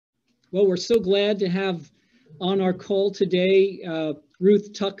Well, we're so glad to have on our call today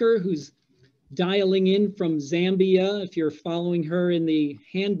Ruth Tucker, who's dialing in from Zambia. If you're following her in the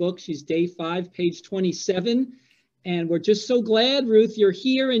handbook, she's day 5, page 27. And we're just so glad, Ruth, you're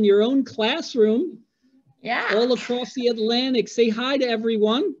here in your own classroom. Yeah. All across the Atlantic. Say hi to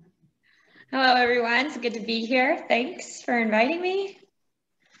everyone. Hello, everyone. It's good to be here. Thanks for inviting me.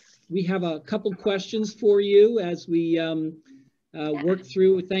 We have a couple questions for you as we work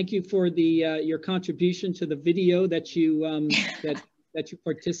through. Thank you for the your contribution to the video that you that you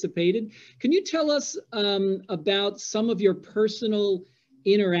participated. Can you tell us about some of your personal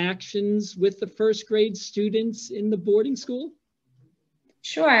interactions with the first grade students in the boarding school?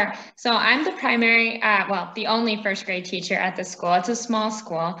 Sure. So I'm the primary, well, the only first grade teacher at the school. It's a small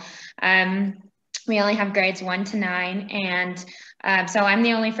school. We only have grades 1 to 9, and so I'm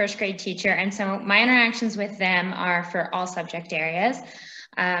the only first grade teacher. And so my interactions with them are for all subject areas.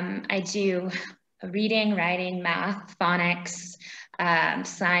 I do reading, writing, math, phonics,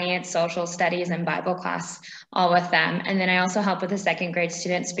 science, social studies, and Bible class, all with them. And then I also help with the second grade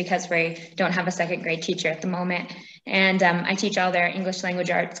students because we don't have a second grade teacher at the moment. And I teach all their English language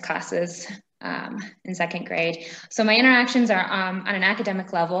arts classes in second grade. So my interactions are on an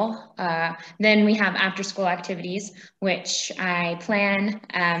academic level. Then we have after school activities, which I plan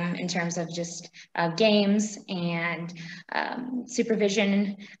in terms of just games and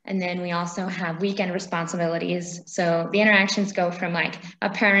supervision. And then we also have weekend responsibilities. So the interactions go from like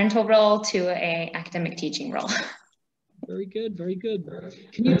a parental role to a academic teaching role. Very good, very good.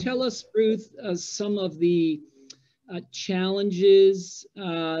 Can you tell us, Ruth, some of the challenges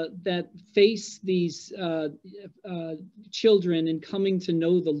that face these children in coming to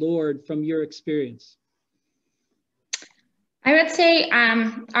know the Lord from your experience? I would say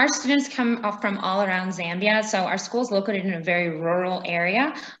our students come from all around Zambia. So our school is located in a very rural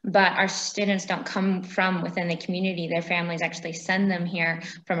area, but our students don't come from within the community. Their families actually send them here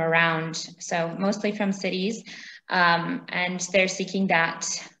from around, so mostly from cities, and they're seeking that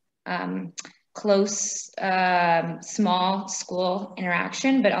close, small school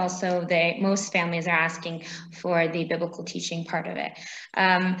interaction, but also most families are asking for the biblical teaching part of it.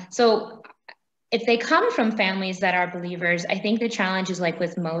 So if they come from families that are believers, I think the challenge is like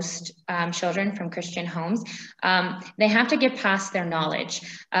with most children from Christian homes, they have to get past their knowledge.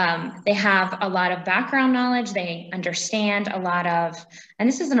 They have a lot of background knowledge. They understand a lot of, and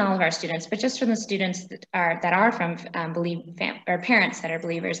this isn't all of our students, but just from the students that are from or parents that are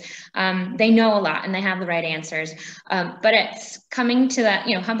believers, they know a lot and they have the right answers. But it's coming to that,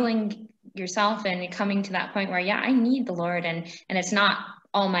 humbling yourself and coming to that point where, yeah, I need the Lord, and it's not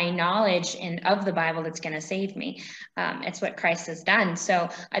all my knowledge of the Bible that's going to save me. It's what Christ has done. So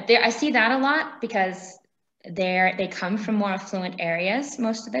I see that a lot because they come from more affluent areas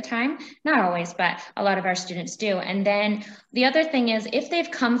most of the time, not always, but a lot of our students do. And then the other thing is, if they've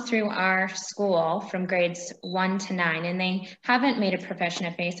come through our school from grades 1 to 9 and they haven't made a profession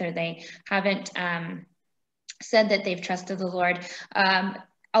of faith, or they haven't said that they've trusted the Lord,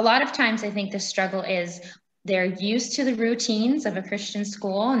 a lot of times I think the struggle is they're used to the routines of a Christian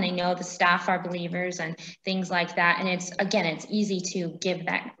school, and they know the staff are believers and things like that. And it's easy to give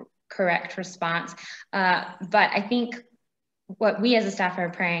that correct response. But I think what we as a staff are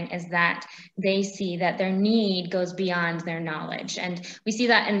praying is that they see that their need goes beyond their knowledge. And we see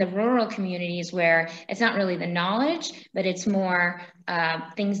that in the rural communities where it's not really the knowledge, but it's more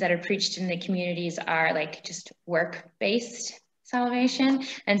things that are preached in the communities are like just work-based salvation.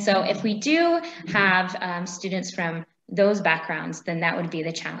 And so if we do have students from those backgrounds, then that would be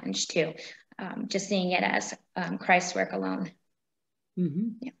the challenge too. Just seeing it as Christ's work alone. Mm-hmm.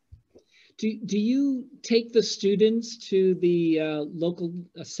 Yeah. Do you take the students to the local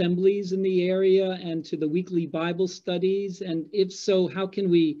assemblies in the area and to the weekly Bible studies? And if so, how can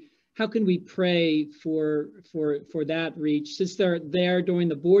we pray for that reach? Since they're there during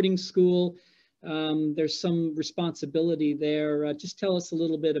the boarding school, there's some responsibility there. Just tell us a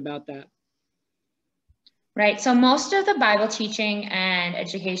little bit about that. Right. So most of the Bible teaching and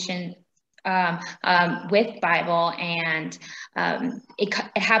education with Bible and it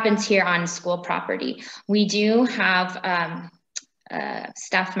happens here on school property. We do have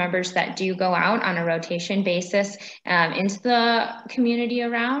staff members that do go out on a rotation basis into the community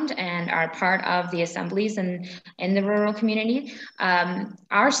around and are part of the assemblies in the rural community.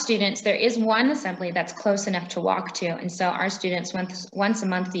 Our students, there is one assembly that's close enough to walk to, and so our students, once a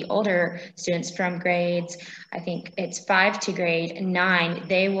month, the older students from grades, I think it's 5 to grade 9,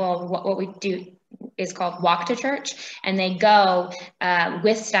 they will, what we do is called Walk to Church, and they go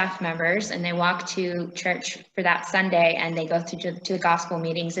with staff members, and they walk to church for that Sunday, and they go to the gospel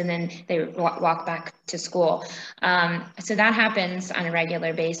meetings, and then they walk back to school. So that happens on a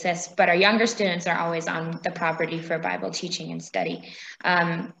regular basis, but our younger students are always on the property for Bible teaching and study.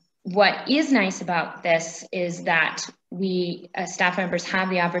 What is nice about this is that we staff members have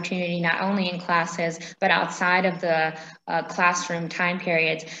the opportunity, not only in classes, but outside of the classroom time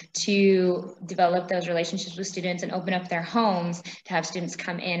periods, to develop those relationships with students and open up their homes to have students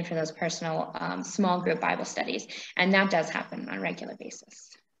come in for those personal small group Bible studies. And that does happen on a regular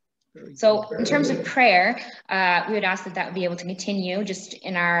basis. So in terms of prayer, we would ask that would be able to continue just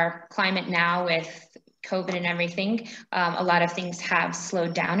in our climate now with COVID and everything. A lot of things have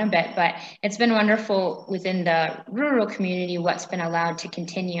slowed down a bit, but it's been wonderful within the rural community what's been allowed to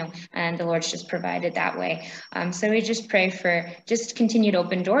continue, and the Lord's just provided that way. So we just pray for just continued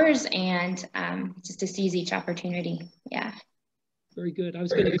open doors and just to seize each opportunity. Yeah. Very good. I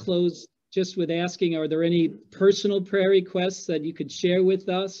was going to close just with asking, are there any personal prayer requests that you could share with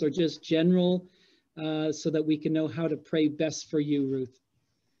us, or just general, so that we can know how to pray best for you, Ruth?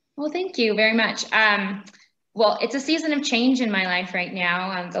 Well, thank you very much. Well, it's a season of change in my life right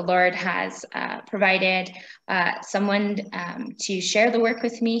now. The Lord has provided someone to share the work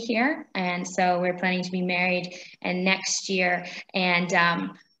with me here. And so we're planning to be married next year. And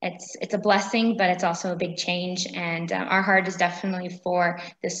it's a blessing, but it's also a big change. And our heart is definitely for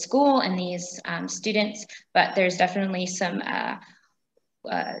the school and these students, but there's definitely some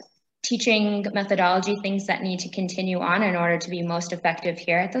teaching methodology things that need to continue on in order to be most effective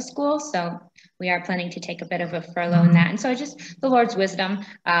here at the school. So we are planning to take a bit of a furlough in that. And so just the Lord's wisdom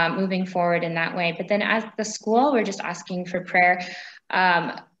moving forward in that way. But then at the school, we're just asking for prayer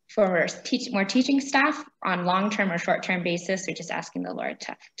for more teaching staff on long-term or short-term basis. We're just asking the Lord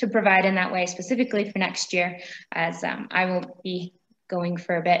to provide in that way, specifically for next year, as I will be going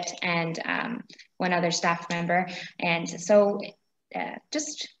for a bit, and one other staff member. And so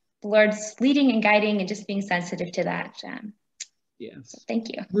just the Lord's leading and guiding, and just being sensitive to that. Yes. So thank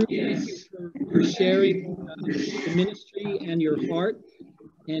you. Ruth, thank you for sharing the ministry and your heart.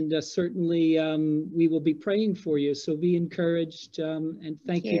 And certainly we will be praying for you. So be encouraged. And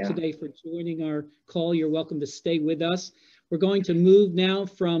thank you today for joining our call. You're welcome to stay with us. We're going to move now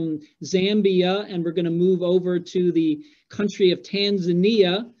from Zambia, and we're going to move over to the country of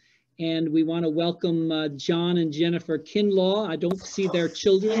Tanzania. And we want to welcome John and Jennifer Kinlaw. I don't see their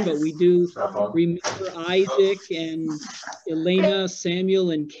children, but we do remember Isaac and Elena, Samuel,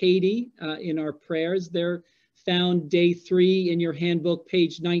 and Katie in our prayers. They're found day 3 in your handbook,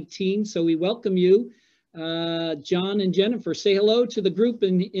 page 19. So we welcome you, John and Jennifer. Say hello to the group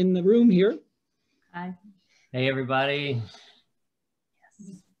in the room here. Hi. Hey, everybody.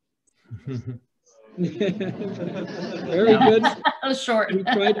 Yes. Very good. That was short. We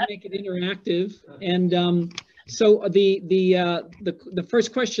tried to make it interactive. And so the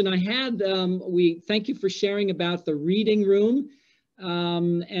first question I had, we thank you for sharing about the reading room.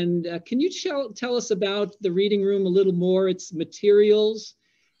 Can you tell us about the reading room a little more, its materials,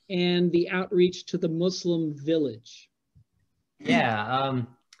 and the outreach to the Muslim village? Yeah.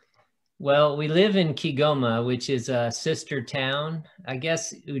 Well, we live in Kigoma, which is a sister town. I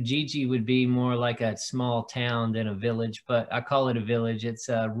guess Ujiji would be more like a small town than a village, but I call it a village. It's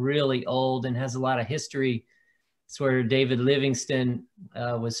really old and has a lot of history. It's where David Livingstone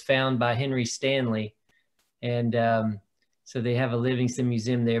was found by Henry Stanley. And so they have a Livingston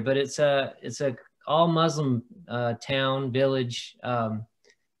Museum there, but it's a all Muslim town, village.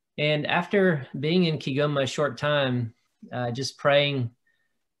 And after being in Kigoma a short time, just praying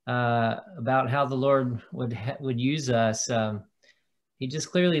about how the Lord would use us, he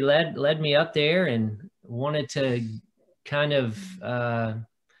just clearly led me up there and wanted to kind of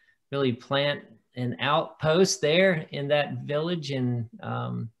really plant an outpost there in that village and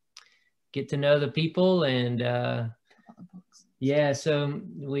get to know the people. And yeah, so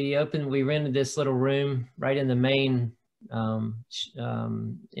we rented this little room right in the main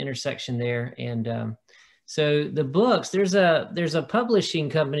intersection there. And so the books, there's a publishing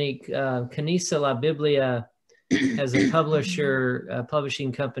company, Canisa La Biblia has a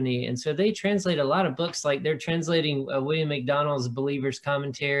publishing company. And so they translate a lot of books, like they're translating William MacDonald's Believer's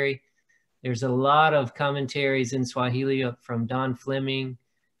Commentary. There's a lot of commentaries in Swahili from Don Fleming.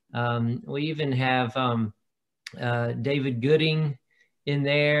 We even have David Gooding in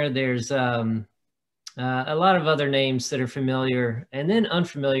there. There's a lot of other names that are familiar, and then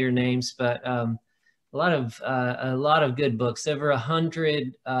unfamiliar names, but a lot of good books. Over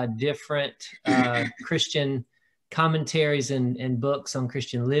 100 different Christian commentaries and books on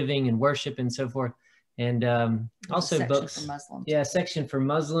Christian living and worship and so forth. And also books for Muslims. Yeah, section for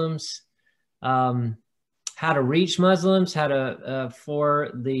Muslims, how to reach Muslims, how to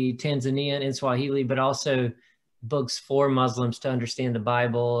for the Tanzanian in Swahili, but also books for Muslims to understand the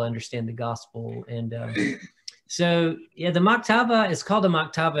Bible, understand the gospel. And so yeah, the maktaba is called a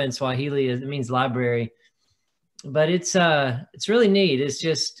maktaba in Swahili. It means library, but it's really neat. It's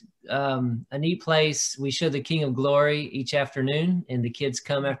just a neat place. We show the King of Glory each afternoon, and the kids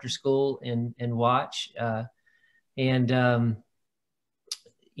come after school and watch.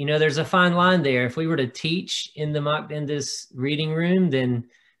 You know, there's a fine line there. If we were to teach in this reading room, then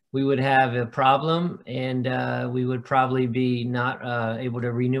we would have a problem, and we would probably be not able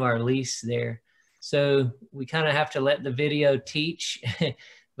to renew our lease there. So we kind of have to let the video teach,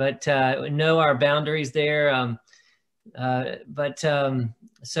 but know our boundaries there.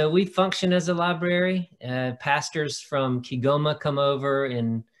 So we function as a library. Pastors from Kigoma come over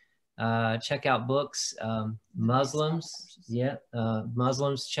and check out books. Muslims,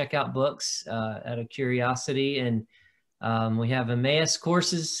 Muslims check out books out of curiosity, and we have Emmaus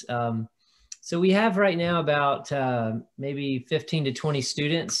courses. So we have right now about maybe 15 to 20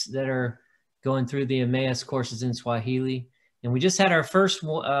 students that are going through the Emmaus courses in Swahili. And we just had our first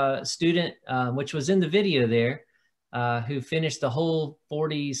student, which was in the video there, who finished the whole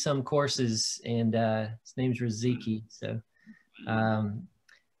 40 some courses, and his name's Riziki. So,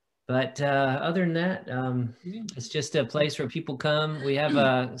 but other than that, it's just a place where people come. We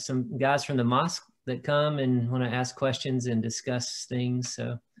have some guys from the mosque that come and want to ask questions and discuss things.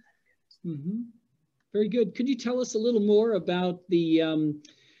 So, very good. Could you tell us a little more about the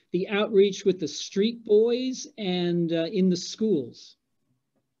outreach with the street boys and in the schools?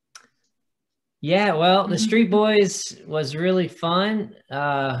 Yeah, well, the Street Boys was really fun.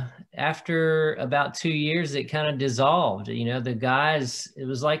 After about 2 years, it kind of dissolved. You know, the guys, it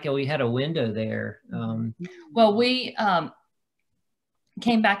was like we had a window there. Well, we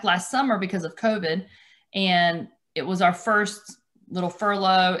came back last summer because of COVID, and it was our first little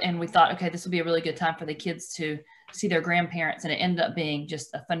furlough, and we thought, okay, this will be a really good time for the kids to see their grandparents, and it ended up being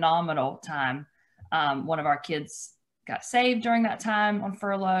just a phenomenal time. One of our kids got saved during that time on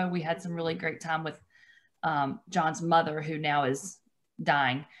furlough. We had some really great time with John's mother, who now is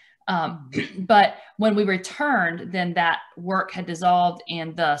dying. But when we returned, then that work had dissolved,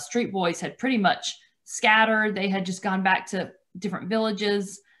 and the Street Boys had pretty much scattered. They had just gone back to different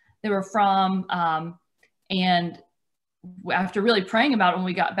villages they were from. And after really praying about it, when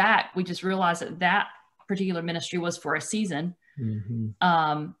we got back, we just realized that that particular ministry was for a season.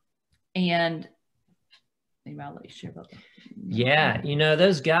 And maybe I'll let you share about that. Yeah, you know,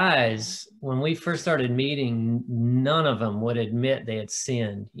 those guys, when we first started meeting, none of them would admit they had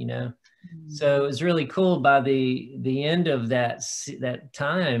sinned, you know. So it was really cool. By the end of that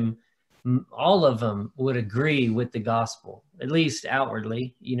time, all of them would agree with the gospel, at least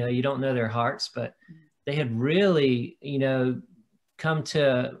outwardly. You know, you don't know their hearts, but they had really, you know, come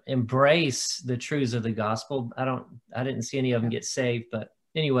to embrace the truths of the gospel. I didn't see any of them get saved, but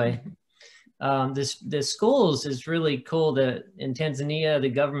anyway. The schools is really cool. In Tanzania, the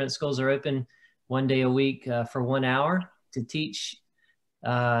government schools are open 1 day a week for 1 hour to teach.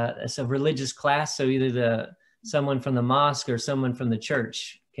 It's a religious class, so either someone from the mosque or someone from the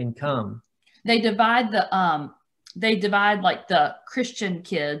church can come. They divide like the Christian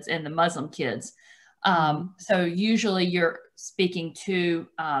kids and the Muslim kids. So usually you're speaking to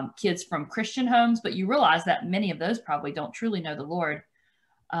kids from Christian homes, but you realize that many of those probably don't truly know the Lord.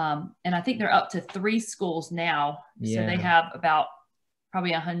 And I think they're up to 3 schools now. So they have about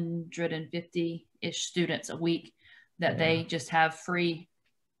probably 150-ish students a week that they just have free,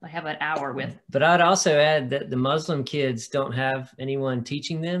 they have an hour with. But I'd also add that the Muslim kids don't have anyone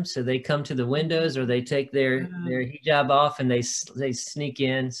teaching them. So they come to the windows, or they take their hijab off and they sneak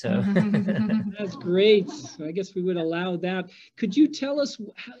in. So that's great. I guess we would allow that. Could you tell us,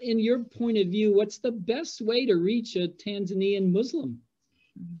 in your point of view, what's the best way to reach a Tanzanian Muslim?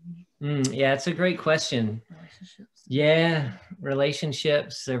 Yeah, it's a great question.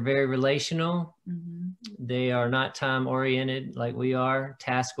 Relationships. They're very relational. They are not time oriented like we are,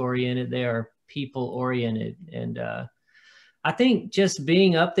 task oriented. They are people oriented. And I think just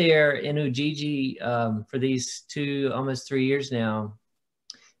being up there in Ujiji for these almost 3 years now,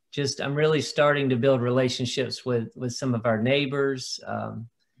 I'm really starting to build relationships with some of our neighbors.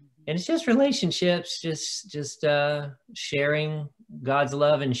 And it's just relationships, just sharing God's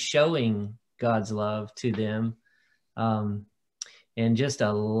love and showing God's love to them. And just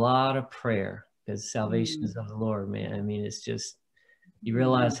a lot of prayer, because salvation is of the Lord, man. I mean, it's just, you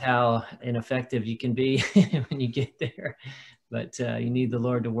realize how ineffective you can be when you get there, but you need the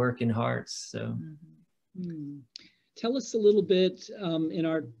Lord to work in hearts. So Tell us a little bit in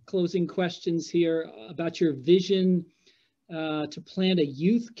our closing questions here about your vision to plant a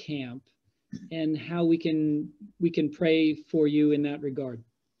youth camp and how we can pray for you in that regard.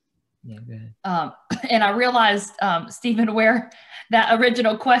 Yeah, go ahead. And I realized, Stephen, where that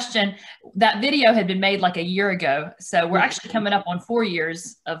original question, that video had been made like a year ago. So we're actually coming up on 4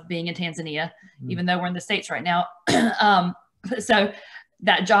 years of being in Tanzania, even though we're in the States right now. So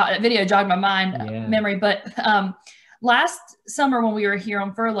that video jogged my memory. But last summer when we were here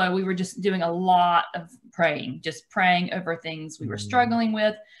on furlough, we were just doing a lot of praying, just praying over things we were struggling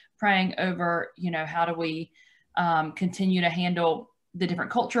with, praying over, how do we continue to handle the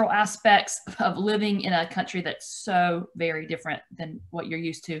different cultural aspects of living in a country that's so very different than what you're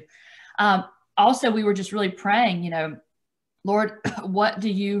used to. Also, we were just really praying, Lord, what do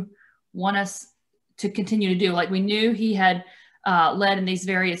you want us to continue to do? Like, we knew he had led in these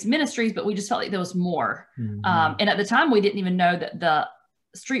various ministries, but we just felt like there was more. And at the time, we didn't even know that the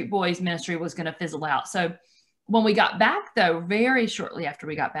Street Boys ministry was going to fizzle out. So when we got back, though, very shortly after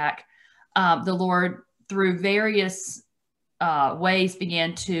we got back, the Lord, through various ways,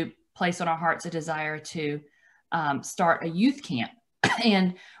 began to place on our hearts a desire to start a youth camp.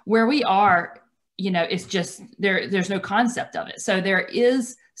 And where we are, it's just there's no concept of it. So there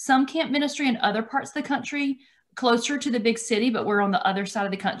is some camp ministry in other parts of the country closer to the big city, but we're on the other side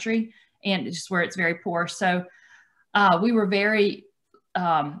of the country and just where it's very poor. So we were very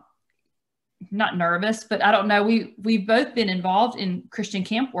not nervous, but I don't know. We've both been involved in Christian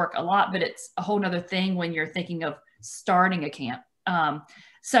camp work a lot, but it's a whole nother thing when you're thinking of starting a camp.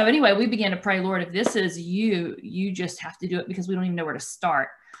 So anyway, we began to pray, Lord, if this is you just have to do it, because we don't even know where to start.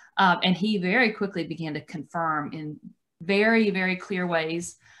 And he very quickly began to confirm in very, very clear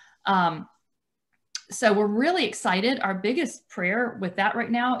ways. So we're really excited. Our biggest prayer with that right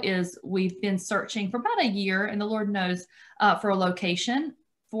now is we've been searching for about a year, and the Lord knows, for a location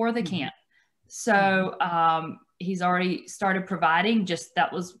for the camp. So he's already started providing. Just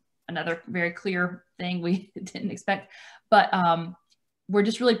that was another very clear thing we didn't expect. But we're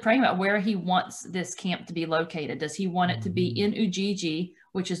just really praying about where he wants this camp to be located. Does he want it to be in Ujiji,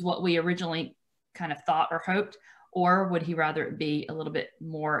 which is what we originally kind of thought or hoped, or would he rather it be a little bit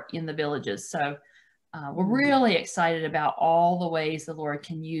more in the villages? So we're really excited about all the ways the Lord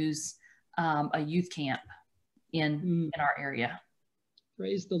can use a youth camp in our area.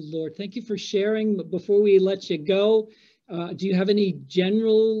 Praise the Lord. Thank you for sharing. Before we let you go, do you have any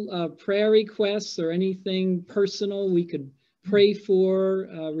general prayer requests or anything personal we could pray for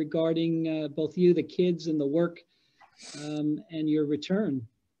regarding both you, the kids, and the work and your return?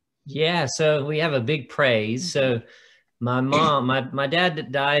 Yeah, so we have a big praise. So my mom, my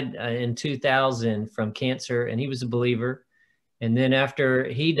dad died in 2000 from cancer, and he was a believer. And then after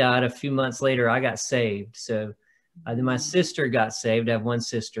he died, a few months later, I got saved. So then my sister got saved. I have one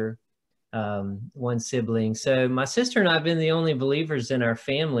sister, one sibling. So my sister and I have been the only believers in our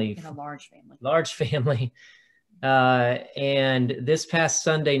family. In a large family. Large family. And this past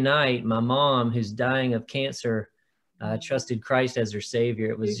Sunday night, my mom, who's dying of cancer, trusted Christ as her Savior.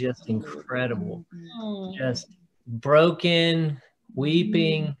 It was just incredible. Just broken,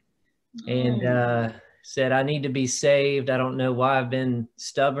 weeping, and said, I need to be saved. I don't know why I've been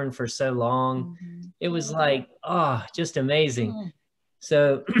stubborn for so long. It was like, oh, just amazing.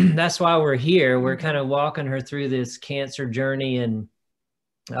 So that's why we're here. We're kind of walking her through this cancer journey, and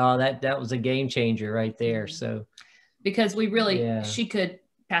that was a game changer right there. So because we really, she could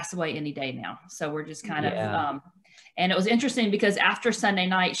pass away any day now. So we're just kind of, and it was interesting because after Sunday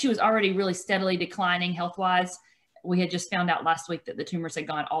night, she was already really steadily declining health-wise. We had just found out last week that the tumors had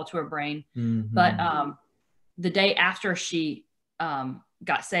gone all to her brain. But the day after she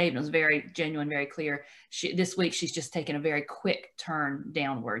got saved, it was very genuine, very clear. This week, she's just taken a very quick turn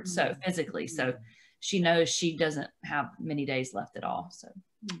downward. So physically, so she knows she doesn't have many days left at all. So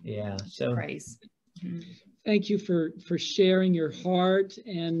so praise. Thank you for sharing your heart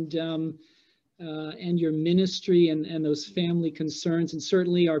and your ministry and those family concerns. And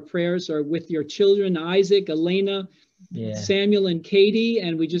certainly our prayers are with your children, Isaac, Elena, Samuel, and Katie.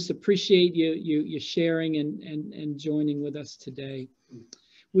 And we just appreciate you sharing and joining with us today.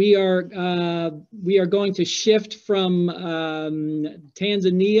 We are going to shift from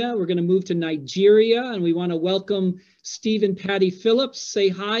Tanzania. We're going to move to Nigeria, and we want to welcome Steve and Patti Phillips. Say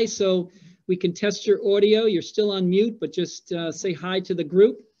hi so we can test your audio. You're still on mute, but just say hi to the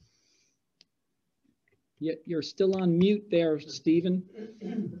group. You're still on mute there, Stephen.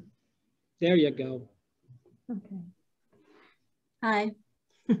 There you go. Okay. Hi.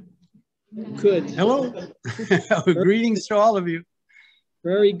 Good. Hello. Greetings to all of you.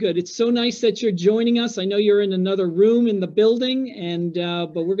 Very good. It's so nice that you're joining us. I know you're in another room in the building, and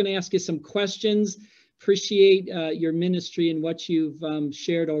but we're going to ask you some questions. Appreciate your ministry and what you've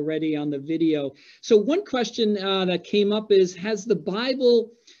shared already on the video. So one question that came up is, has the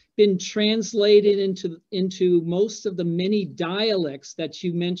Bible been translated into most of the many dialects that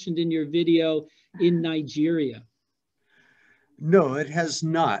you mentioned in your video in Nigeria? No, it has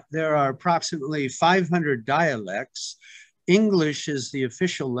not. There are approximately 500 dialects. English is the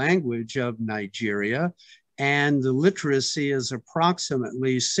official language of Nigeria, and the literacy is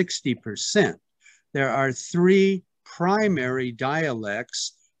approximately 60%. There are 3 primary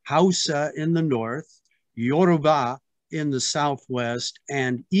dialects: Hausa in the north, Yoruba in the southwest,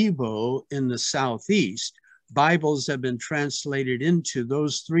 and Igbo in the southeast. Bibles have been translated into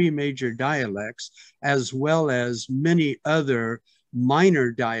those 3 major dialects, as well as many other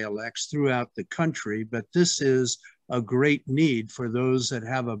minor dialects throughout the country. But this is a great need for those that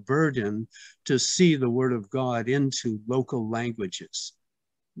have a burden to see the Word of God into local languages.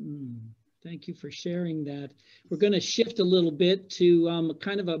 Thank you for sharing that. We're going to shift a little bit to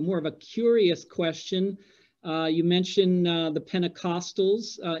kind of a more of a curious question. You mentioned the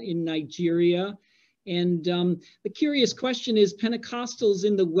Pentecostals in Nigeria. And the curious question is, Pentecostals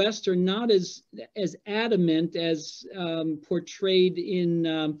in the West are not as adamant as portrayed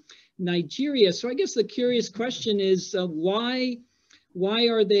in Nigeria. So I guess the curious question is, why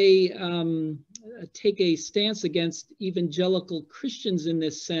are they take a stance against evangelical Christians in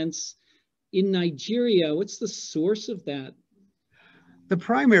this sense in Nigeria? What's the source of that? The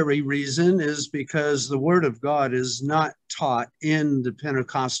primary reason is because the Word of God is not taught in the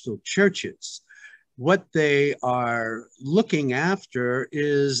Pentecostal churches. What they are looking after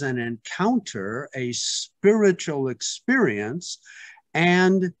is an encounter, a spiritual experience,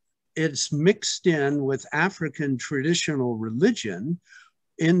 and it's mixed in with African traditional religion.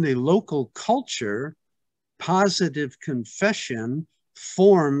 In the local culture, positive confession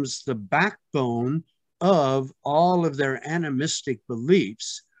forms the backbone of all of their animistic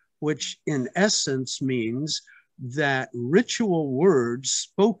beliefs, which in essence means that ritual words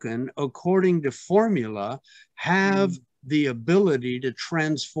spoken according to formula have the ability to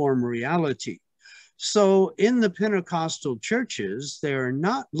transform reality. So in the Pentecostal churches, they're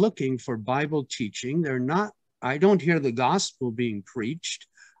not looking for Bible teaching. I don't hear the gospel being preached.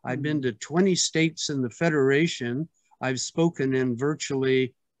 I've been to 20 states in the Federation. I've spoken in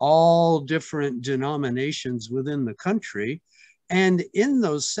virtually all different denominations within the country. And in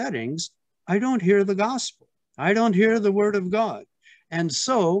those settings, I don't hear the gospel. I don't hear the Word of God. And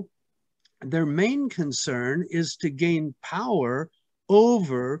so their main concern is to gain power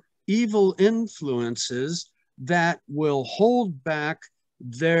over evil influences that will hold back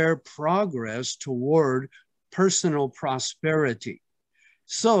their progress toward personal prosperity.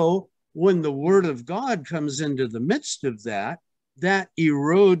 So when the Word of God comes into the midst of that, that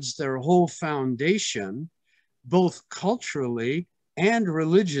erodes their whole foundation, both culturally and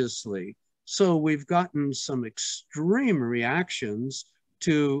religiously. So we've gotten some extreme reactions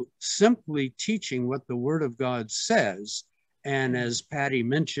to simply teaching what the Word of God says. And as Patti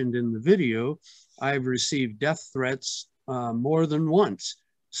mentioned in the video, I've received death threats more than once,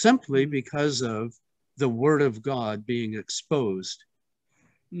 simply because of the Word of God being exposed.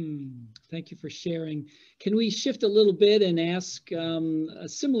 Thank you for sharing. Can we shift a little bit and ask a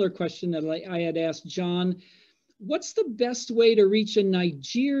similar question that I had asked John? What's the best way to reach a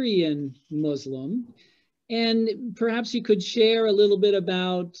Nigerian Muslim? And perhaps you could share a little bit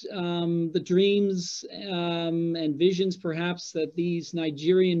about the dreams and visions perhaps that these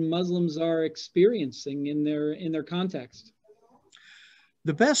Nigerian Muslims are experiencing in their context.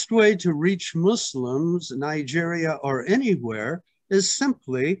 The best way to reach Muslims, Nigeria or anywhere, is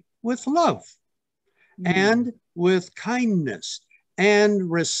simply with love and with kindness and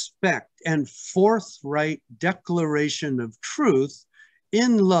respect and forthright declaration of truth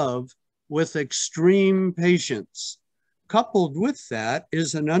in love with extreme patience. Coupled with that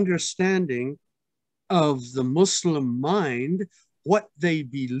is an understanding of the Muslim mind, what they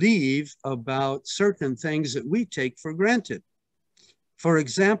believe about certain things that we take for granted. For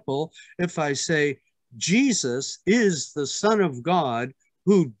example, if I say, Jesus is the Son of God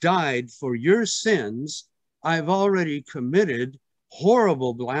who died for your sins, I've already committed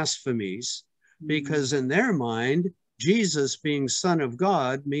horrible blasphemies, because in their mind, Jesus being Son of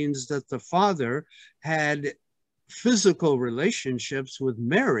God means that the Father had physical relationships with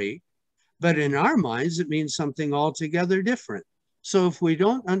Mary, but in our minds, it means something altogether different. So if we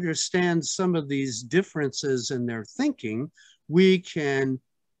don't understand some of these differences in their thinking, we can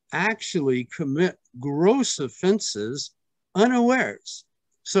actually commit gross offenses unawares.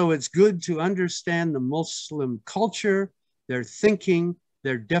 So it's good to understand the Muslim culture, their thinking,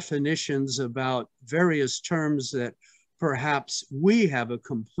 their definitions about various terms that perhaps we have a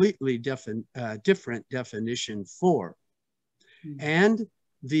completely different definition for. And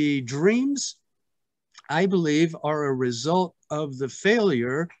the dreams, I believe, are a result of the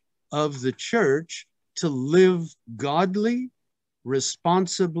failure of the church to live godly,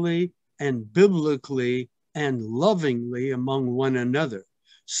 responsibly, and biblically and lovingly among one another.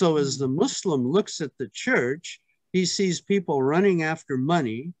 So as the Muslim looks at the church, he sees people running after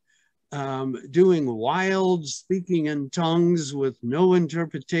money, doing wild speaking in tongues with no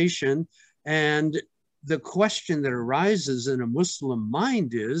interpretation. And the question that arises in a Muslim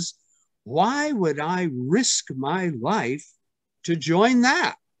mind is, why would I risk my life to join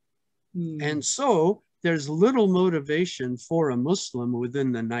that? And so there's little motivation for a Muslim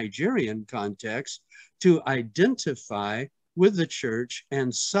within the Nigerian context to identify with the church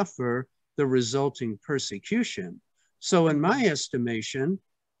and suffer the resulting persecution. So in my estimation,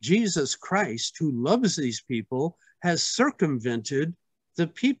 Jesus Christ, who loves these people, has circumvented the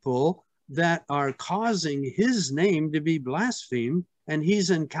people that are causing his name to be blasphemed, and he's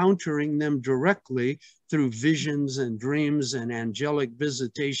encountering them directly through visions and dreams and angelic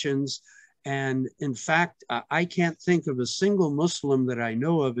visitations. And in fact, I can't think of a single Muslim that I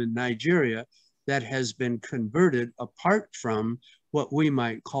know of in Nigeria that has been converted apart from what we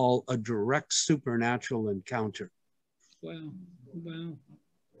might call a direct supernatural encounter. Wow, wow.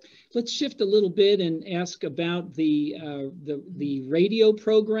 Let's shift a little bit and ask about the radio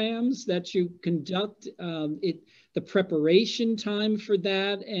programs that you conduct, the preparation time for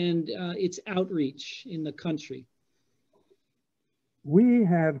that, and its outreach in the country. We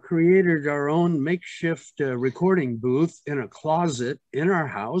have created our own makeshift recording booth in a closet in our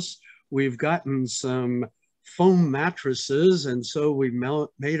house. We've gotten some foam mattresses, and so we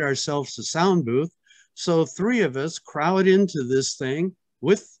made ourselves a sound booth. So 3 of us crowd into this thing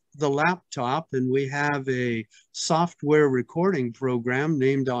with the laptop, and we have a software recording program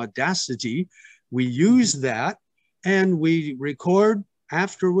named Audacity. We use that and we record.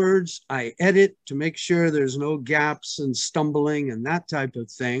 Afterwards, I edit to make sure there's no gaps and stumbling and that type of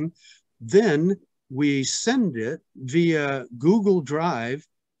thing. Then we send it via Google Drive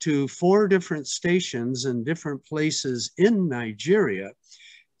to 4 different stations in different places in Nigeria.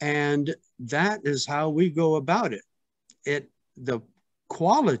 And that is how we go about it. The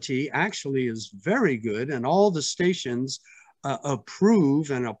quality actually is very good, and all the stations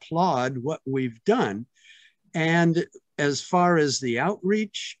approve and applaud what we've done. And as far as the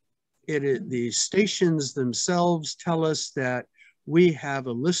outreach, the stations themselves tell us that we have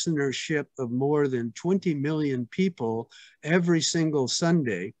a listenership of more than 20 million people every single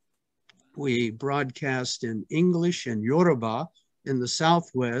Sunday. We broadcast in English and Yoruba in the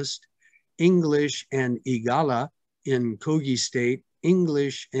Southwest, English and Igala in Kogi State,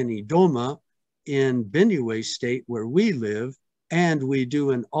 English and Idoma in Benue State, where we live, and we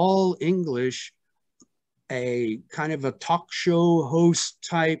do an all English, a kind of a talk show host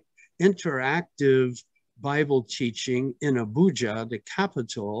type interactive Bible teaching in Abuja, the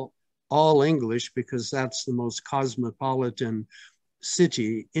capital, all English, because that's the most cosmopolitan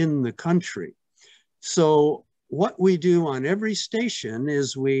city in the country. So what we do on every station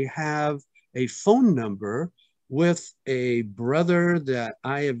is we have a phone number with a brother that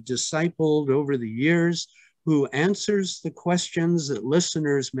I have discipled over the years who answers the questions that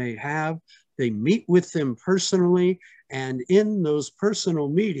listeners may have. They meet with them personally, and in those personal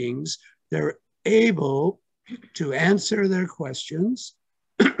meetings, they're able to answer their questions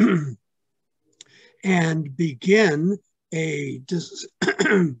and begin a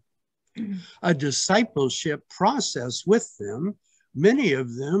discipleship process with them. Many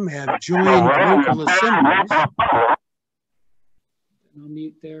of them have joined local assemblies. I'll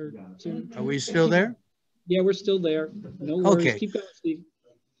mute there, Jim. Are we still there? Yeah, we're still there. No worries. Okay. Keep going, Steve.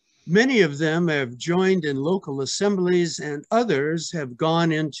 Many of them have joined in local assemblies, and others have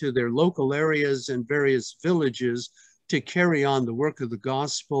gone into their local areas and various villages to carry on the work of the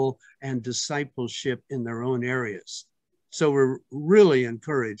gospel and discipleship in their own areas. So we're really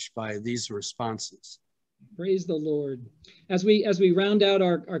encouraged by these responses. Praise the Lord. As we round out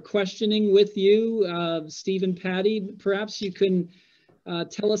our questioning with you, Steve and Patti, perhaps you can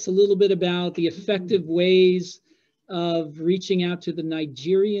tell us a little bit about the effective ways of reaching out to the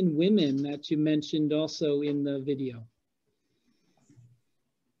Nigerian women that you mentioned also in the video.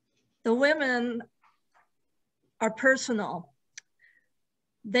 The women are personal.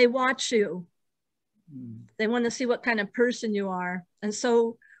 They watch you. They want to see what kind of person you are. And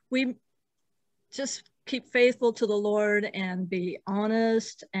so we just keep faithful to the Lord and be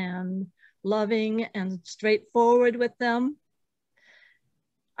honest and loving and straightforward with them.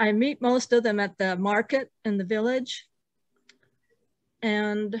 I meet most of them at the market in the village,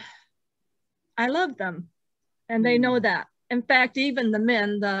 and I love them, and they know that. In fact, even the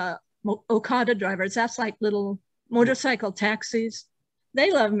men, the Okada drivers, that's like little motorcycle taxis,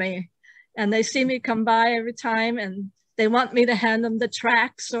 they love me, and they see me come by every time, and they want me to hand them the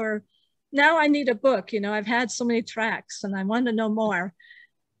tracts, or now I need a book. You know, I've had so many tracts and I want to know more.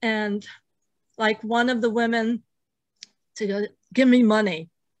 And like one of the women to give me money.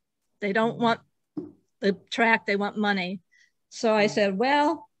 They don't want the tract, they want money. So I said,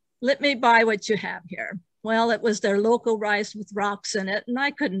 well, let me buy what you have here. Well, it was their local rice with rocks in it, and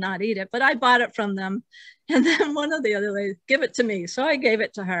I could not eat it, but I bought it from them. And then one of the other ladies, give it to me. So I gave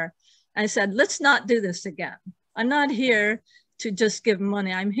it to her. I said, let's not do this again. I'm not here to just give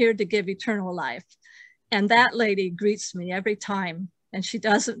money. I'm here to give eternal life. And that lady greets me every time. And she's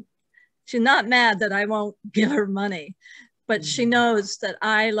not mad that I won't give her money, but she knows that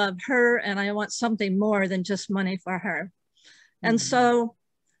I love her and I want something more than just money for her. And so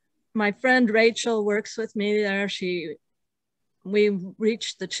my friend Rachel works with me there. We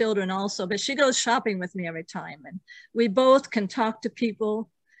reach the children also, but she goes shopping with me every time. And we both can talk to people.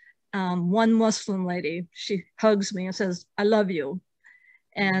 One Muslim lady, she hugs me and says, I love you.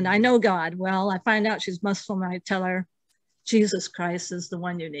 And I know God. Well, I find out she's Muslim. And I tell her, Jesus Christ is the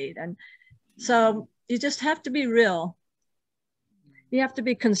one you need. And so you just have to be real. You have to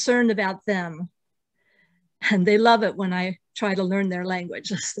be concerned about them. And they love it when I try to learn their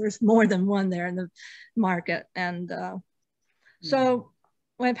language. There's more than one there in the market. And so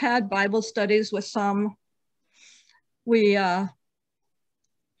I've had Bible studies with some.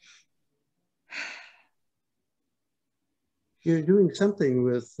 You're doing something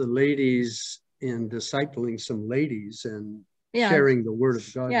with the ladies in discipling some ladies and sharing the word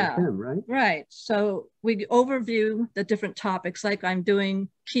of God with them, right? Right. So we overview the different topics, like I'm doing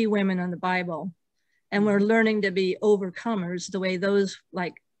key women in the Bible. And we're learning to be overcomers the way those,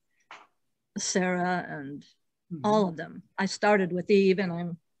 like Sarah and all of them. I started with Eve and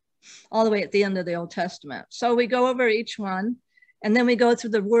I'm all the way at the end of the Old Testament. So we go over each one, and then we go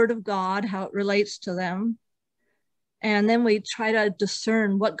through the word of God, how it relates to them. And then we try to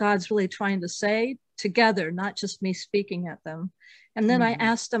discern what God's really trying to say together, not just me speaking at them. And then I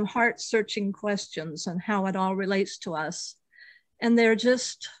ask them heart-searching questions on how it all relates to us. And they're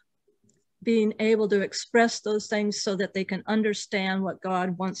just being able to express those things so that they can understand what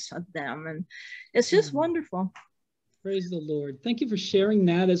God wants of them. And it's just wonderful. Praise the Lord. Thank you for sharing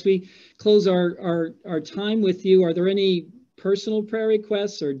that. As we close our time with you, are there any personal prayer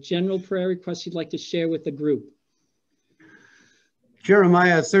requests or general prayer requests you'd like to share with the group?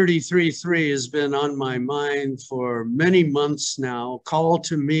 Jeremiah 33:3 has been on my mind for many months now. Call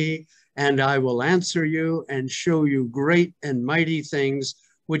to me and I will answer you and show you great and mighty things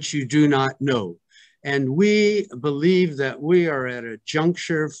which you do not know. And we believe that we are at a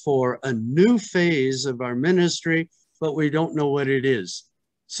juncture for a new phase of our ministry, but we don't know what it is.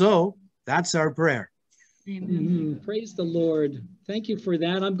 So that's our prayer. Amen. Praise the Lord. Thank you for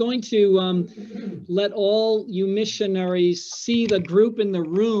that. I'm going to let all you missionaries see the group in the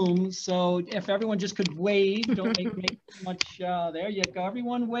room. So if everyone just could wave, don't make much, there you go.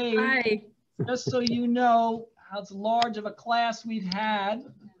 Everyone wave. Hi. Just so you know how large of a class we've had.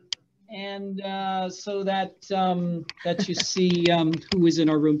 And so that that you see who is in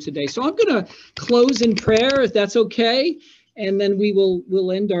our room today. So I'm going to close in prayer, if that's okay. And then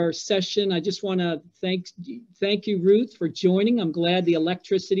we'll end our session. I just want to thank you, Ruth, for joining. I'm glad the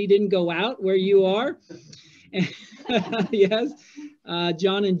electricity didn't go out where you are. Yes.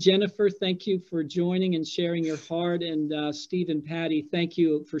 John and Jennifer, thank you for joining and sharing your heart. And Steve and Patti, thank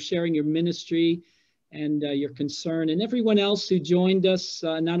you for sharing your ministry and your concern. And everyone else who joined us,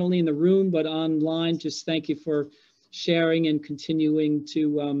 not only in the room, but online, just thank you for sharing and continuing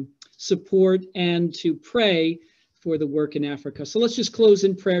to support and to pray for the work in Africa. So let's just close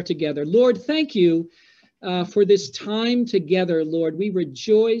in prayer together. Lord, thank you for this time together, Lord. We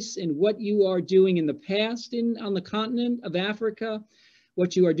rejoice in what you are doing in the past on the continent of Africa,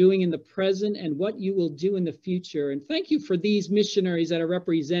 what you are doing in the present, and what you will do in the future. And thank you for these missionaries that are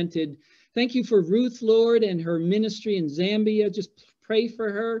represented. Thank you for Ruth, Lord, and her ministry in Zambia. Just pray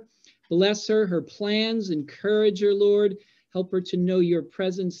for her, bless her, her plans, encourage her, Lord. Help her to know your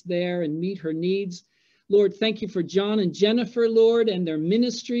presence there and meet her needs. Lord, thank you for John and Jennifer, Lord, and their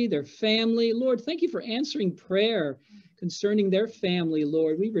ministry, their family. Lord, thank you for answering prayer concerning their family,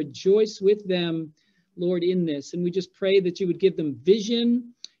 Lord. We rejoice with them, Lord, in this. And we just pray that you would give them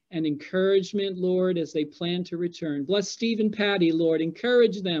vision and encouragement, Lord, as they plan to return. Bless Steve and Patti, Lord.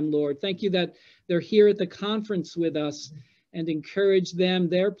 Encourage them, Lord. Thank you that they're here at the conference with us, and encourage them,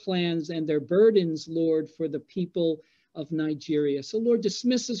 their plans and their burdens, Lord, for the people of Nigeria. So, Lord,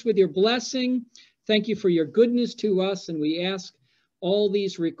 dismiss us with your blessing. Thank you for your goodness to us, and we ask all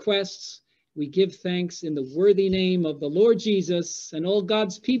these requests. We give thanks in the worthy name of the Lord Jesus, and all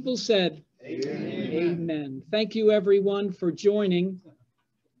God's people said, Amen. Amen. Thank you, everyone, for joining.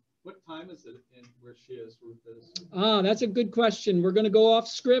 What time is it in where she is, Ruth is? Ah, that's a good question. We're going to go off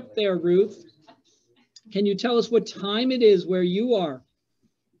script there, Ruth. Can you tell us what time it is where you are?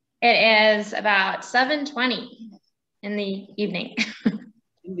 It is about 7:20 in the evening.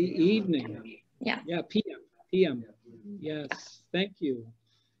 In the evening. Yeah. Yeah, PM. Yes, thank you.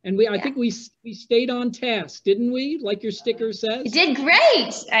 And I think we stayed on task, didn't we? Like your sticker says. You did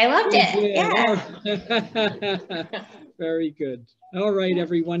great. I loved it. Yeah. Very good. All right,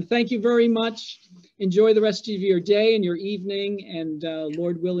 everyone. Thank you very much. Enjoy the rest of your day and your evening. And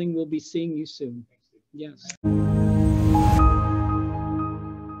Lord willing, we'll be seeing you soon. Yes.